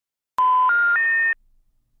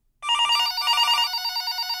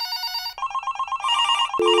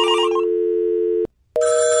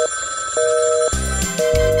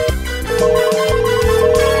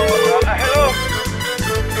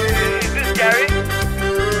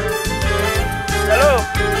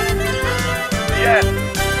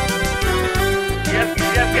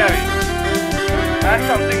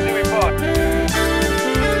got something to report.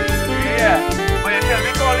 Yeah, but you tell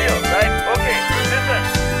me call you, right? Okay, listen.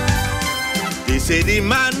 They say the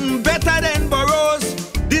man better than Burroughs,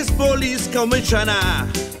 this police commissioner.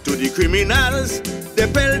 To the criminals, they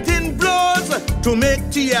pelting blows to make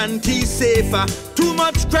TNT safer. Too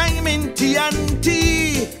much crime in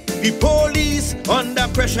TNT. The police under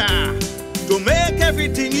pressure to make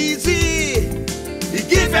everything easy. He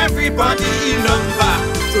give everybody a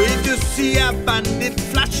number. So if you see a bandit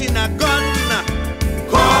flashing a gun,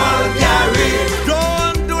 call Gary.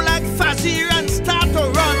 Don't do like Fazir and start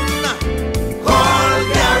to run. Call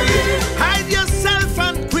Gary. Hide yourself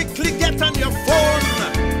and quickly get on your phone.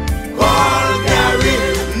 Call Gary.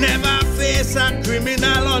 Never face a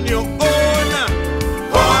criminal on your own.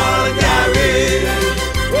 Call Gary.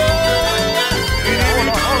 Hold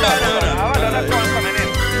on. Another call coming in.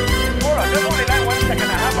 Hold on, just only like 1 second.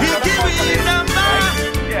 I have another call coming in. Right?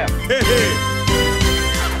 Yeah. Hey.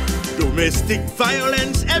 Domestic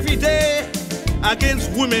violence every day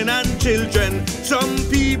against women and children. Some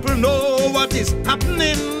people know what is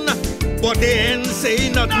happening, but they ain't say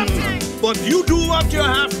nothing. But you do what you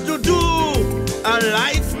have to do. A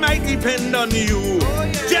life might depend on you.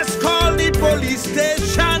 Just call the police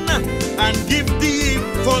station and give the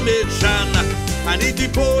information. And if the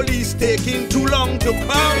police taking too long to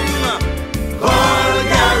come, call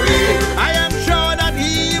Gary. I am sure that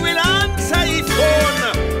he will answer his phone.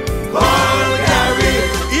 Call Gary.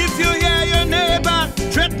 If you hear your neighbor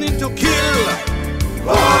threatening to kill,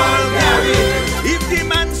 call Gary. If the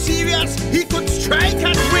man's serious, he could strike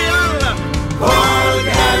at will. Call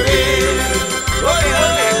Gary.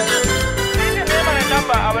 Leave your name and a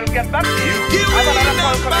number. I will get back to you. Give I have me another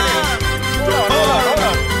call number. coming in.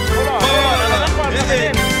 Hold on. Another call coming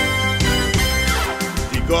in.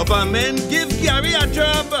 The government give Gary a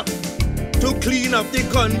job to clean up the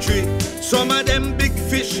country. Some of them big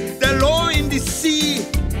fish, they're low in the sea.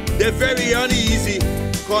 They're very uneasy,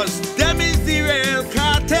 cause them is the real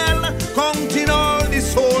cartel, counting all the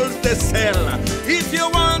souls they sell. If you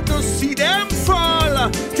want to see them fall,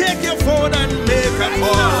 take your phone and make a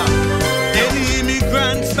call. Any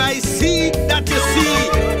immigrants by sea that you see,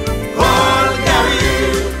 call Gary.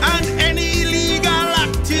 And any illegal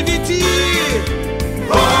activity,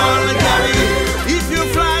 call Gary. If you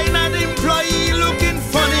flying an employee looking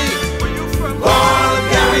funny, call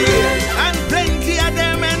Gary. And plenty of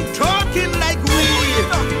them and talking like we,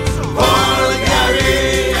 call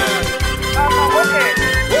Gary.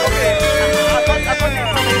 Okay. I got the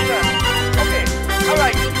information. Okay,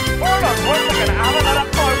 alright. Hold on 1 second. I have another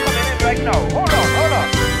call coming in right now. Hold on.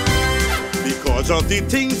 Because of the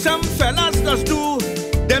things some fellas does do,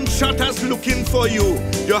 them shutters looking for you.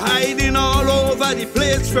 You're hiding all over the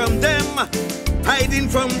place from them, hiding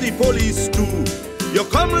from the police too. You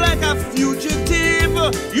come like a fugitive,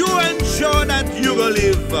 you ensure that you will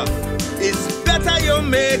live. It's better you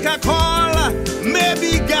make a call,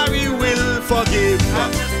 maybe Gary will forgive.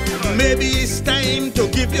 Maybe it's time to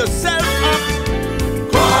give yourself up.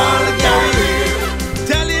 Call Gary.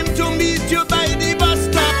 Tell him to meet you by the bus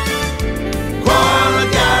stop. Call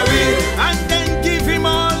Gary. And then give him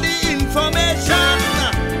all the information.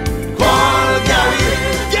 Call Gary.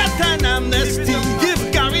 Get an amnesty.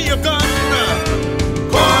 Give Gary your gun.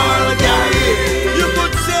 Call Gary. You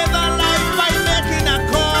could save a life by making a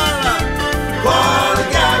call. Call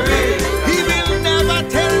Gary. He will never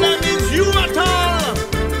tell them it's you at all.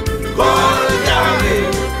 Call Gary.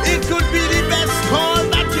 It could be the best call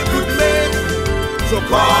that you could make. So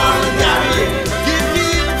call Gary. Give me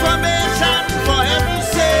information for heaven's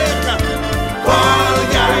sake. Call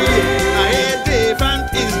Gary. I Dave and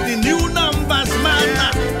is the new numbers man.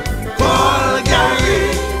 Call Gary.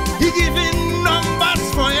 He giving numbers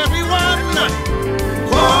for everyone.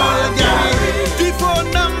 Call Gary. The phone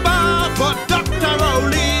number for Dr.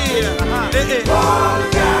 Rowley. Call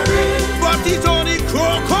Gary. But it's only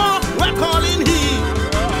Croco we're calling he.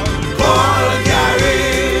 Call Gary.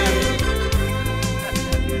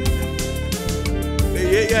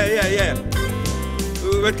 Yeah.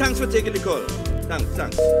 Well, thanks for taking the call.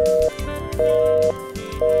 Thanks.